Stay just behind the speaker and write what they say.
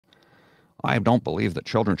I don't believe that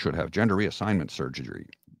children should have gender reassignment surgery.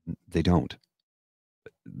 They don't.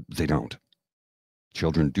 They don't.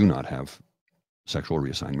 Children do not have sexual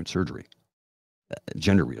reassignment surgery,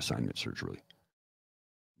 gender reassignment surgery,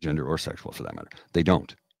 gender or sexual for that matter. They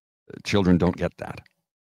don't. Children don't get that.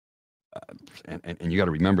 And you got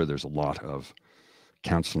to remember there's a lot of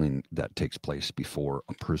counseling that takes place before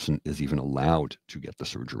a person is even allowed to get the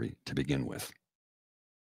surgery to begin with.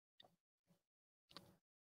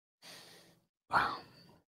 Wow.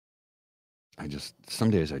 Some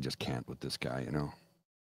days I just can't with this guy, you know.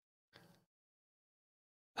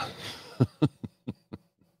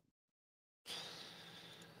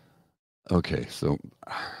 Okay, so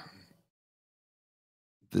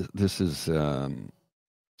this is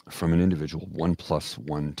from an individual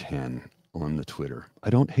 1+110 on the Twitter. I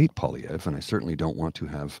don't hate Polyev, and I certainly don't want to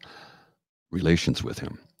have relations with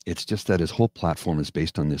him. It's just that his whole platform is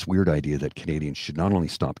based on this weird idea that Canadians should not only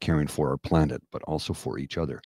stop caring for our planet, but also for each other.